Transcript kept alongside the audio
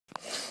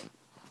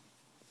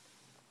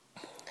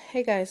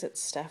Hey guys, it's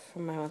Steph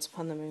from my Once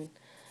Upon the Moon.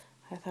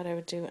 I thought I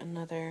would do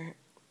another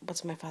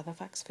What's My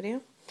Filofax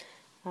video.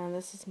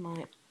 This is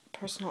my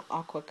personal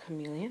Aqua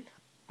Chameleon.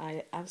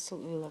 I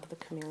absolutely love the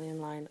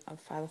Chameleon line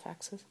of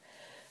Filofaxes,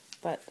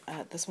 but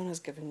this one is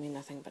giving me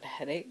nothing but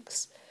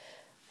headaches.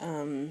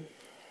 I've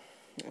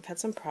had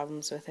some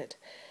problems with it.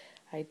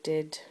 I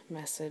did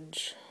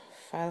message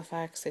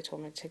Filofax. They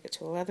told me to take it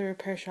to a leather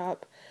repair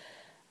shop.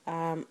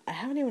 I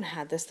haven't even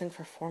had this thing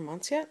for 4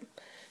 months yet,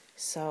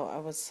 so I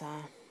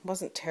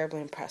wasn't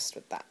terribly impressed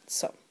with that.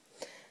 So,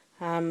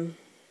 I don't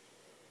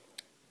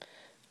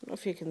know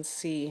if you can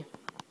see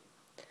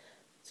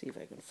if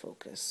I can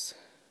focus.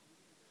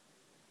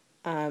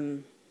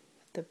 The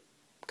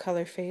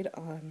color fade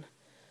on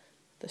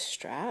the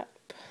strap,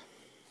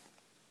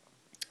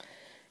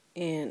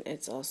 and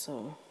it's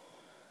also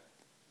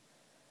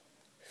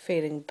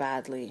fading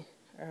badly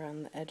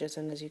around the edges,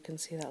 and as you can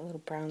see, that little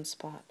brown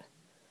spot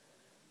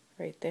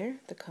right there,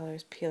 the color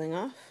is peeling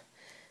off.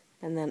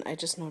 And then I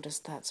just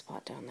noticed that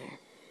spot down there,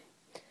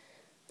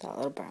 that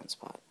little brown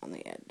spot on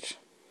the edge,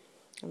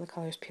 and the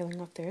color's peeling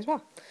off there as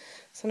well.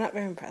 So not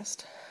very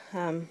impressed.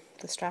 The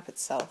strap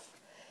itself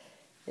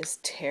is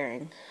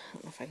tearing. I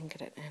don't know if I can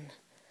get it in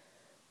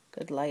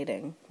good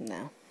lighting.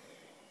 No.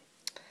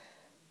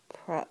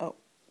 Oh,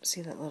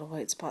 see that little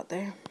white spot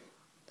there?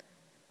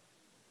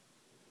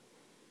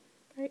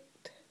 Right.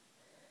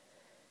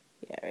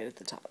 Yeah, right at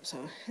the top. So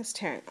it's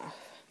tearing off.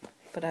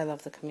 But I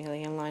love the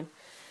Chameleon line.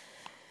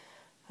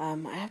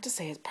 I have to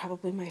say it's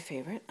probably my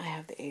favorite. I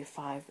have the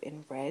A5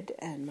 in red,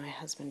 and my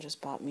husband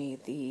just bought me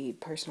the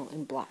personal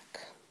in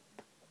black,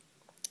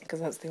 because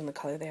that's the only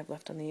color they have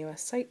left on the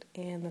US site,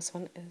 and this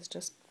one is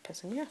just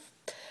pissing me off.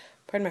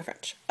 Pardon my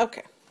French.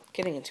 Okay,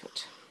 getting into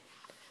it.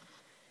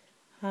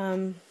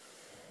 What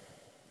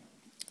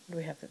do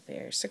we have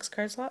there? 6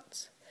 card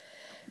slots,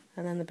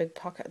 and then the big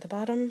pocket at the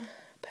bottom,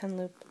 pen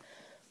loop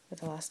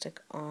with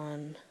elastic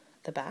on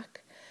the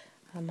back.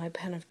 My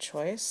pen of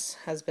choice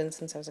has been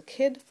since I was a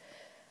kid,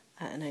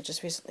 and I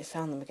just recently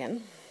found them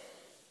again.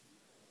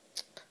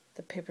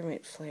 The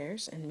Papermate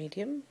Flares in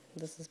medium.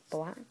 This is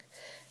black,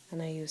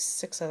 and I use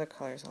 6 other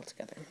colors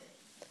altogether.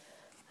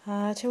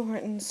 Tim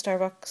Hortons,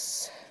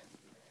 Starbucks,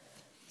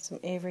 some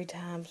Avery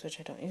tabs, which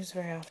I don't use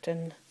very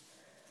often.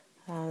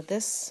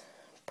 This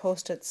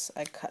Post-its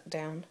I cut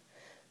down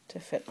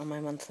to fit on my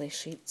monthly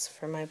sheets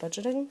for my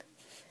budgeting,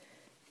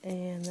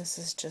 and this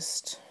is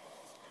just,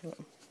 I don't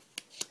know,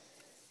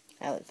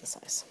 I like the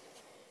size.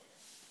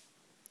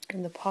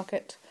 In the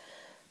pocket,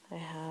 I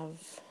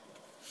have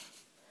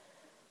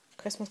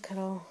Christmas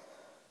kettle,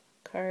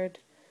 card,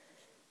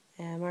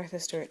 and Martha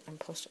Stewart and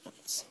Post-it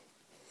notes.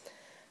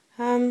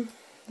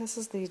 This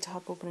is the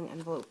top opening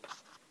envelope.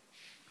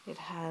 It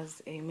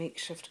has a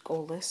makeshift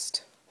goal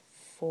list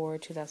for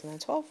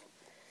 2012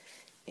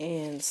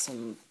 and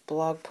some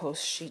blog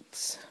post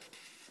sheets.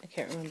 I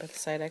can't remember the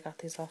site I got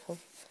these off of.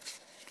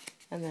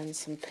 And then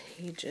some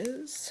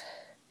pages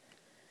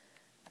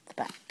at the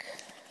back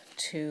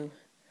to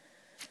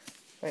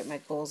write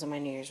my goals and my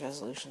New Year's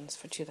resolutions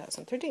for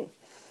 2013.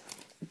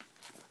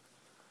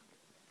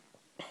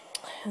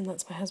 And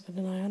that's my husband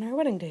and I on our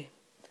wedding day.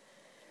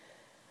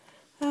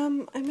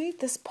 I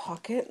made this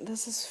pocket.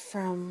 This is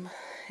from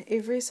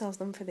Avery, sells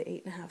them for the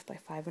 8.5 by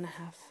 5.5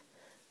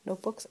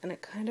 notebooks, and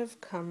it kind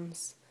of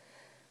comes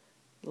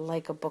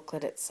like a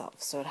booklet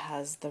itself. So it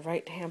has the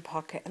right hand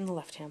pocket and the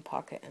left hand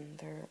pocket, and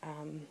they're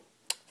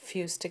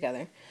fused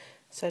together.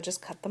 So I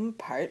just cut them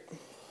apart,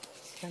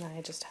 and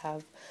I just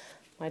have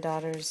my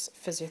daughter's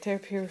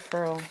physiotherapy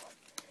referral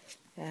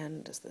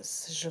and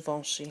this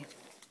Givenchy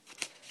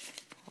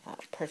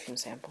perfume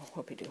sample.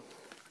 Hope you do.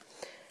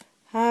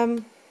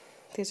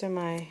 These are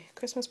my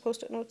Christmas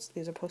Post-it notes.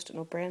 These are Post-it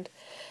note brand.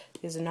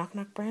 These are Knock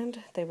Knock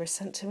brand. They were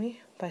sent to me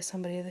by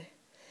somebody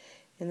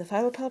in the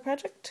Philopal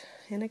project,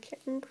 and I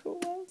can't remember who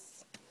it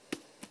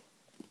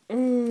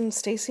was.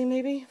 Stacy,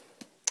 maybe?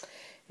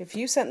 If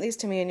you sent these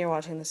to me and you're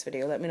watching this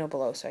video, let me know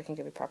below so I can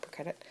give you proper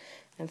credit.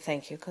 And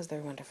thank you, because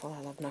they're wonderful. I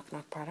love Knock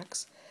Knock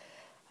products.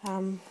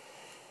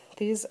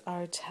 These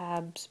are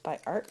tabs by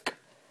Arc.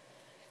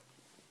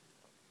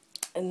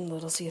 And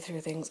little see-through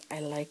things. I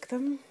like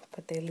them,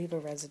 but they leave a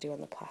residue on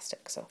the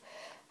plastic, so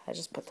I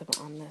just put them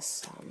on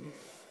this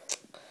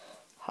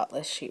hot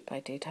list sheet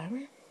by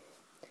Daytimer.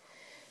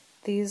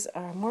 These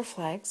are more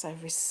flags. I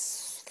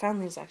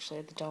found these actually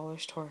at the dollar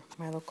store,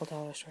 my local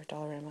dollar store,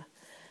 Dollarama.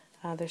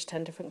 There's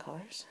 10 different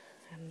colors,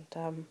 and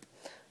I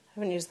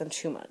haven't used them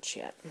too much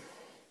yet.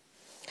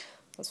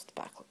 That's what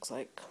the back looks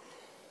like.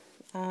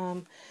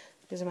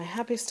 These are my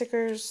happy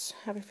stickers,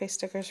 happy face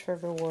stickers for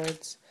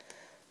rewards,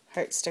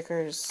 heart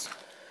stickers.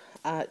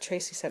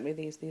 Tracy sent me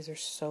these. These are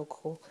so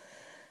cool.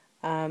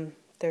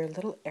 They're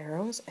little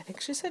arrows. I think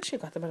she said she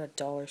got them at a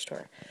dollar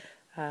store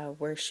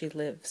where she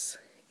lives,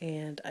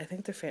 and I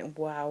think they're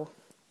wow,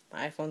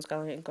 my iPhone's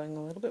going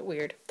a little bit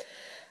weird.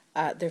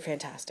 They're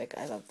fantastic.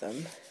 I love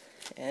them,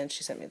 and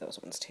she sent me those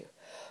ones too.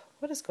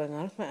 What is going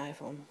on with my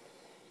iPhone?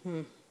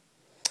 I'm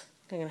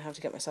gonna have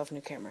to get myself a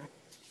new camera.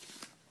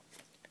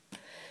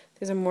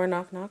 These are more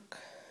Knock Knock.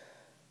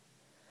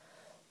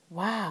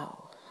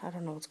 Wow. I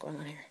don't know what's going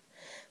on here.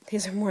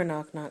 These are more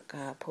Knock Knock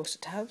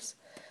post-it tabs,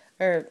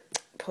 or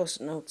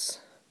post-it notes.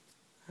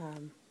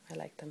 I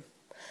like them.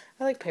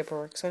 I like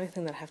paperwork, so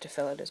anything that I have to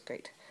fill out is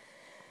great.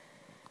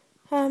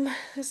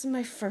 This is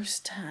my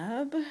first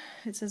tab.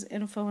 It says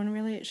info, and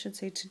really it should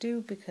say to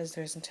do because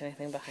there isn't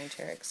anything behind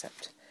here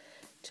except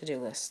to-do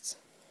lists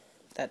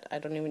that I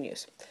don't even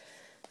use.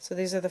 So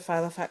these are the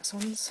Filofax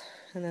ones,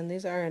 and then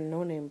these are a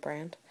no-name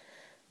brand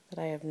that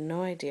I have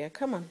no idea.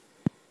 Come on.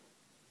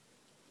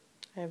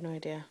 I have no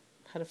idea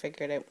how to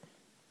figure it out.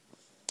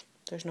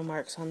 There's no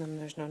marks on them,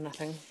 there's no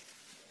nothing.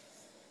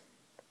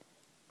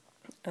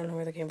 I don't know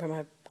where they came from.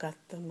 I got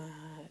them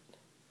at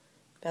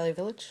Valley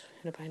Village,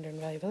 in a binder in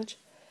Valley Village.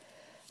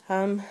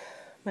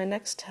 My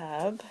next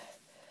tab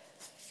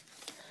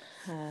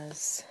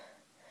has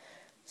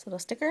this little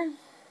sticker,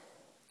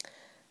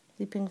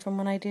 leaping from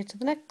one idea to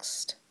the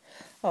next.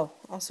 Oh,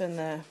 also in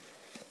the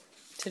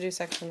to-do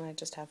section I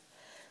just have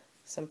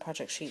some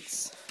project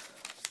sheets,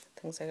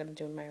 things I gotta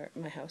do in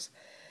my house.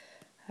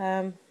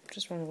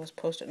 Just one of those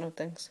post-it note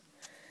things.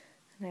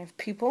 And I have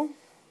people,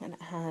 and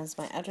it has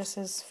my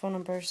addresses, phone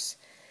numbers,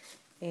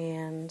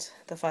 and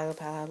the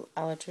Filopal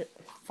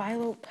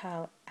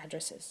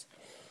addresses.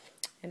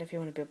 And if you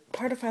want to be a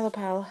part of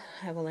Filopal,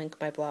 I will link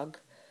my blog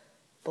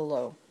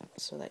below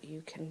so that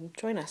you can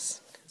join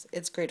us, because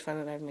it's great fun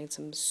and I've made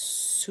some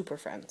super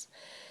friends.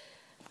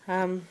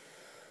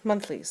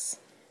 Monthlies.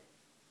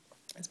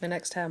 It's my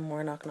next tab,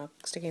 more Knock Knock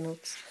sticky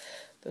notes.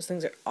 Those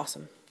things are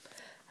awesome.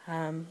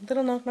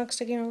 Little Knock Knock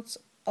sticky notes,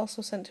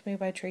 also sent to me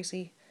by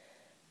Tracy.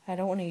 I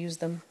don't want to use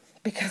them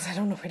because I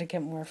don't know where to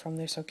get more from.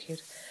 They're so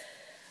cute.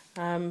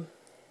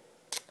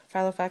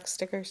 Filofax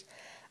stickers.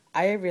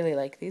 I really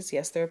like these.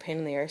 Yes, they're a pain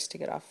in the arse to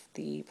get off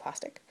the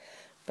plastic,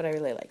 but I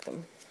really like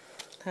them.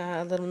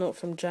 A little note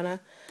from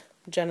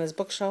Jenna's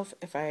bookshelf.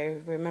 If I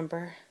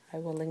remember, I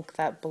will link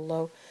that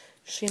below.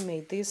 She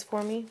made these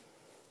for me.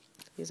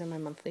 These are my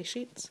monthly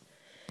sheets,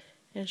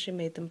 and she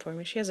made them for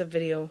me. She has a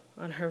video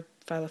on her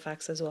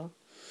Filofax as well,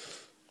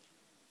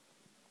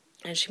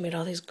 and she made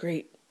all these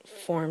great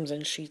forms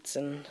and sheets,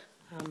 and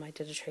I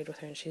did a trade with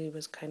her, and she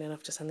was kind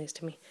enough to send these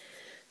to me.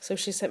 So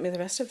she sent me the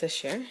rest of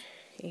this year,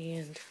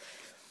 and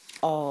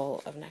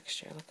all of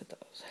next year. Look at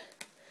those.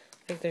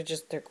 Like,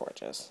 they're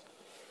gorgeous.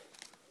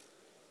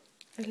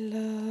 I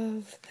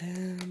love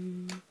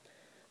them.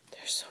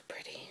 They're so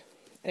pretty.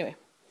 Anyway,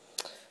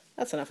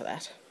 that's enough of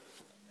that.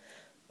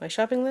 My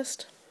shopping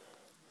list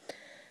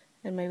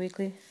and my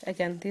weekly.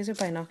 Again, these are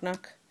by Knock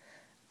Knock.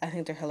 I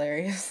think they're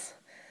hilarious.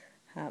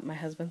 My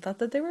husband thought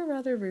that they were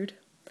rather rude.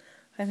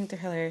 I think they're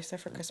hilarious. They're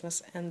for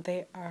Christmas, and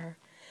they are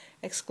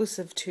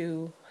exclusive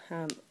to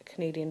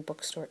Canadian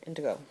bookstore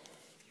Indigo.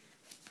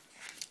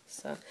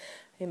 So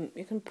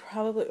you can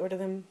probably order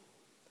them.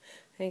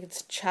 I think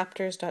it's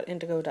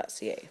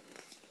chapters.indigo.ca.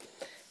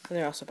 And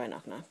they're also by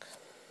Knock Knock.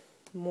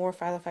 More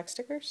Filofax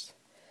stickers.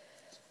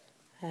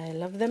 I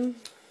love them.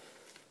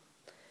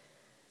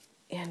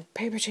 And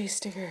paper chase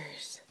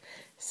stickers.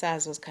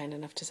 Saz was kind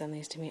enough to send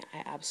these to me.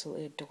 I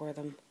absolutely adore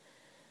them.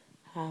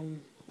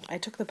 I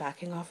took the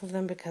backing off of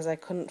them because I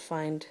couldn't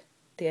find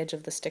the edge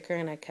of the sticker,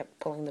 and I kept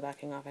pulling the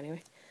backing off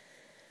anyway.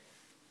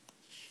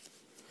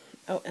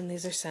 Oh, and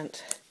these are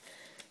sent.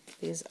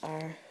 These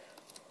are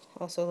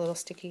also little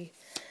sticky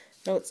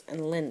notes,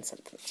 and Lynn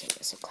sent them to me,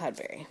 so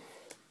Cloudberry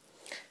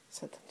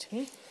sent them to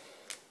me.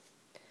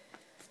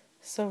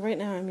 So right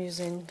now I'm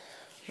using,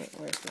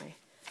 where's my,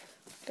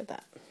 look at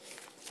that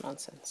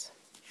nonsense.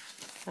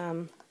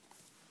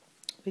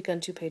 Week on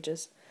 2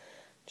 pages,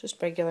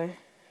 just regular.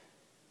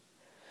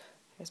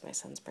 Here's my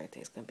son's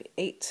birthday, it's going to be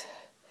 8.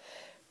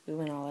 We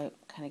went all out,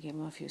 kind of gave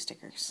him a few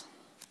stickers.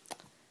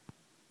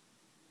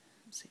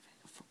 Let's see if I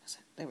can focus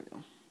it. There we go.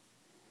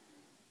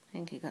 I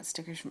think he got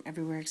stickers from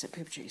everywhere except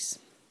paper chase.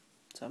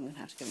 So I'm going to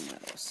have to give him one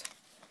of those.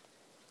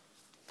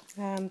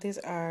 These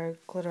are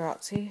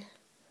Glitterazzi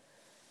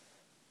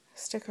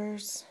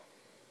stickers.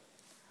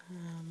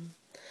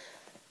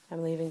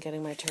 I'm leaving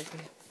getting my turkey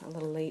a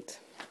little late.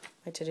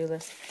 My to-do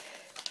list.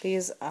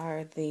 These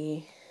are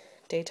the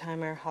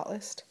Daytimer hot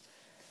list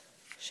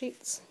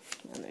sheets,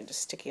 and they're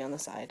just sticky on the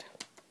side.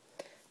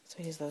 So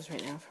I use those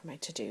right now for my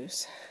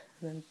to-dos.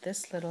 And then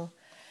this little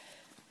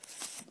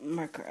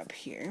marker up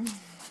here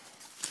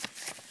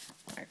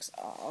marks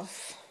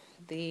off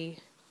the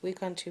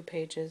week on 2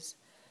 pages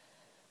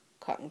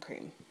cotton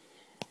cream.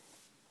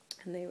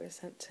 And they were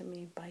sent to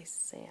me by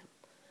Sam,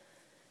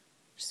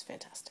 which is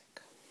fantastic.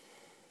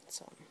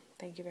 So,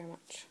 thank you very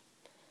much.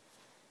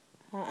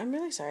 I'm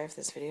really sorry if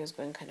this video is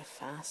going kind of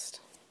fast.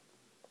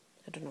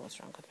 I don't know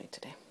what's wrong with me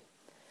today.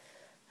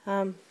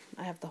 I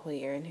have the whole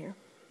year in here.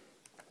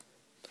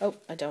 Oh,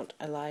 I don't.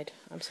 I lied.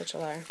 I'm such a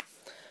liar.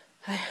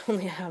 I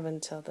only have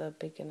until the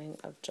beginning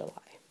of July.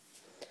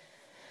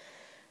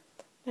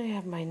 I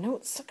have my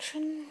notes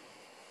section.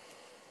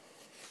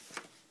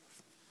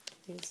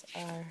 These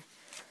are,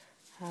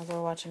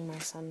 we're watching my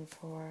son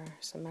for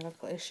some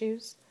medical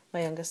issues,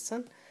 my youngest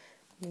son.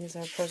 These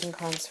are pros and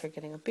cons for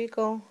getting a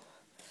beagle,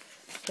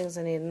 things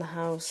I need in the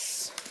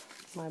house,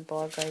 my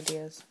blog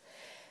ideas.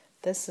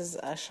 This is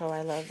a show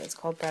I love. It's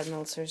called Brad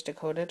Meltzer's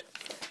Decoded.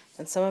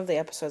 And some of the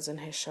episodes in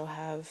his show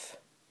have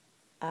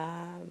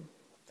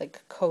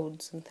like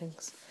codes and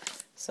things.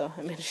 So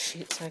I made a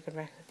sheet so I could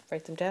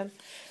write them down.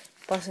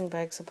 Blessing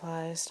bag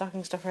supplies,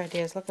 stocking stuffer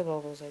ideas. Look at all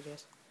those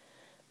ideas.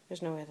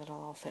 There's no way that'll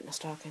all fit in a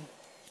stocking.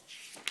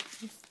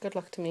 Good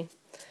luck to me.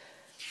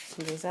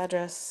 Somebody's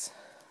address.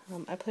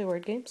 I play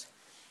word games.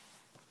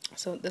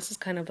 So this is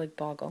kind of like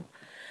Boggle.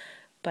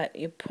 But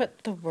you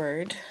put the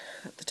word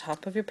at the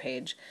top of your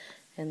page.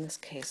 In this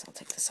case, I'll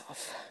take this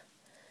off.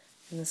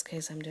 In this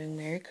case, I'm doing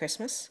Merry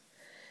Christmas.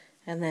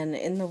 And then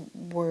in the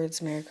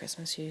words Merry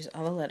Christmas, you use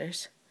all the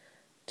letters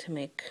to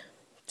make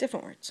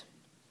different words.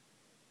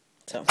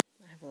 So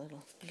I have a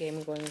little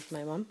game going with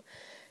my mom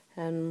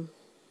and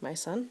my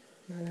son.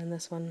 And then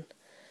this one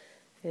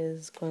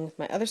is going with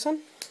my other son.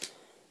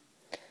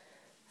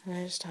 And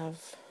I just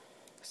have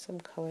some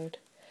colored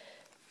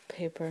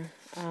paper.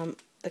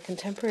 The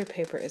contemporary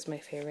paper is my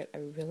favorite. I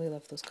really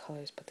love those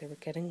colors, but they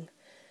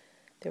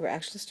were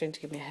actually starting to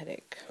give me a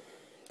headache.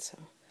 So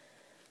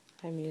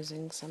I'm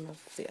using some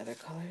of the other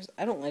colors.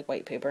 I don't like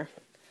white paper.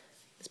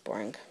 It's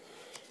boring.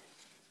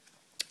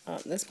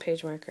 This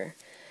page marker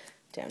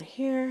down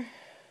here,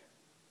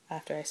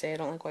 after I say I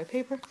don't like white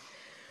paper,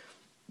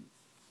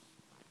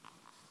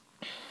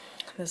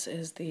 this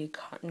is the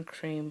cotton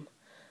cream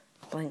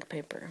blank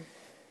paper.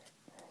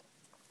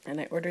 And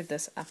I ordered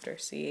this after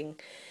seeing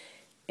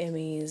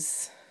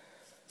Emmy's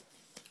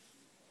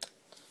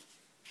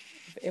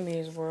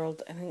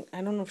World.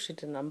 I don't know if she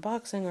did an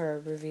unboxing or a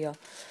reveal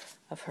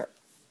of her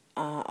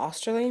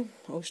Osterly,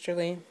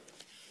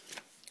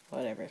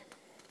 whatever.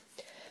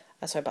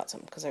 So I bought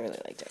some because I really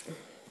liked it.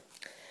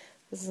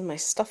 This is my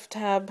stuff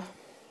tab.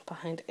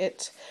 Behind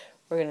it,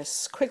 we're going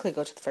to quickly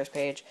go to the first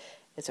page.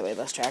 It's a weight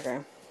loss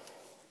tracker.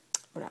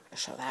 We're not going to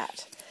show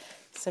that.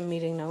 Some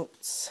meeting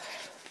notes.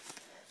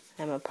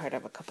 I'm a part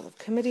of a couple of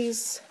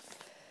committees.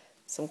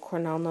 Some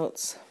Cornell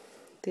notes.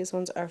 These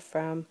ones are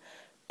from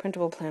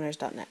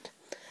printableplanners.net.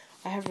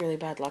 I have really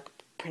bad luck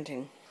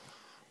printing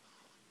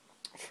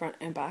front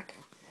and back.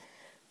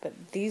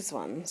 But these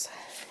ones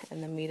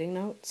and the meeting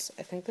notes,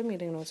 I think the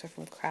meeting notes are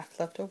from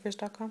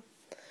craftleftovers.com.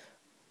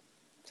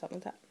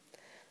 Something like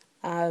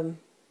that.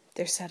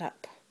 They're set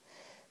up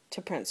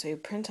to print. So you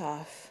print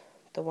off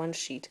the one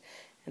sheet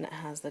and it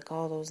has like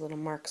all those little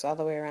marks all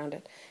the way around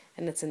it.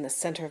 And it's in the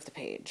center of the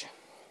page.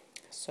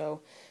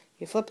 So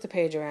you flip the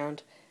page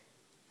around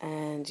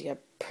and you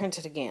print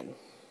it again.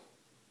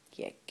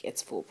 Yeah,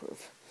 it's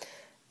foolproof.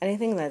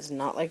 Anything that's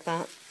not like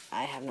that,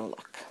 I have no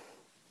luck.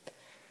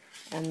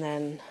 And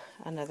then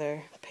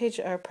another page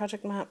or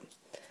project map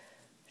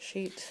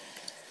sheet.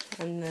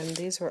 And then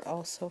these were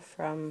also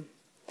from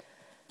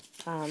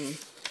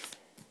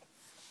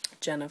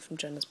Jenna from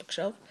Jenna's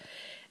Bookshelf.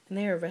 And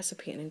they are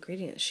recipe and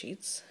ingredient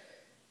sheets.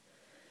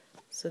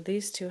 So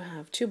these two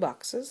have 2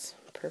 boxes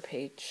per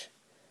page.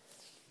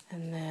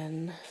 And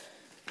then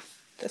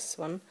this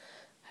one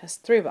has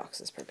 3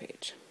 boxes per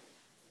page.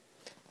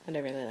 And I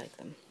really like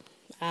them.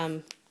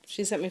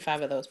 She sent me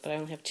 5 of those, but I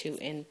only have 2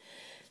 in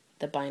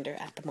the binder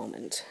at the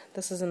moment.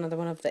 This is another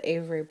one of the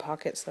Avery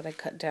pockets that I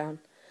cut down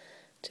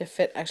to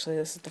fit. Actually,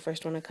 this is the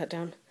first one I cut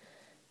down.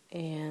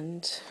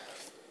 And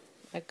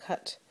I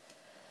cut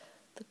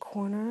the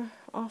corner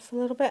off a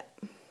little bit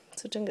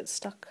so it didn't get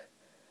stuck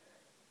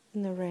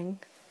in the ring.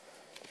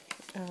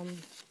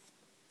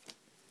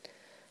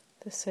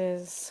 This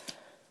is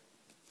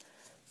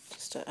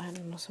just I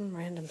don't know, some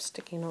random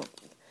sticky note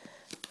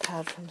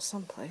pad from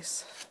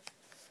someplace.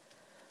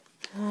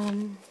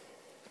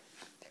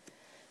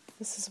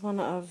 This is one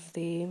of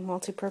the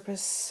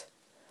multi-purpose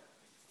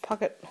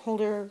pocket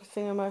holder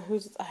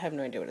thingamahoots. I have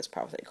no idea what it's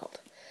probably called.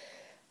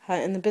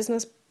 In the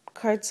business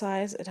card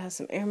size, it has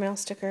some airmail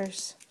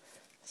stickers,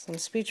 some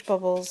speech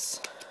bubbles.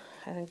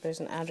 I think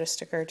there's an address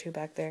sticker or 2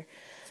 back there.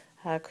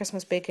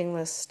 Christmas baking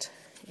list,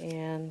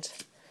 and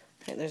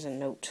I think there's a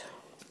note.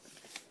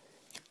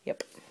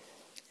 Yep.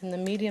 In the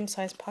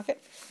medium-sized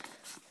pocket,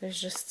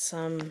 there's just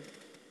some,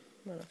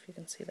 I don't know if you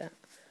can see that,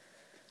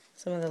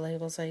 some of the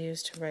labels I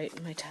use to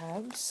write my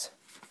tabs.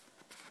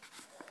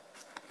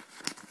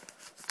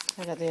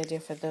 I got the idea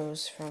for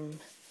those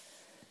from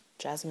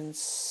Jasmine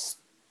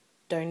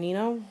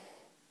Starino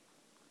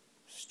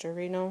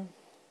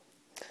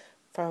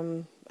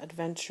from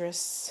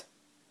Adventurous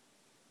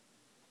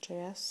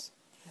JS,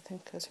 I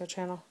think is her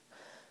channel.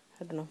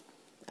 I don't know.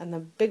 And the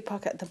big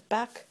pocket at the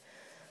back,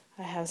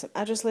 I have some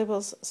address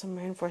labels, some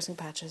reinforcing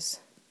patches,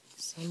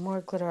 some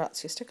more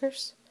Glitterazzi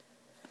stickers,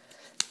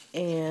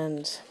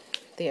 and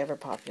the ever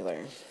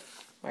popular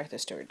Martha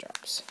Stewart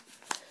drops.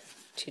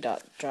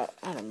 T-dot drop,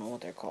 I don't know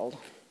what they're called.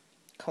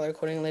 Color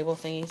coding label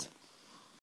thingies.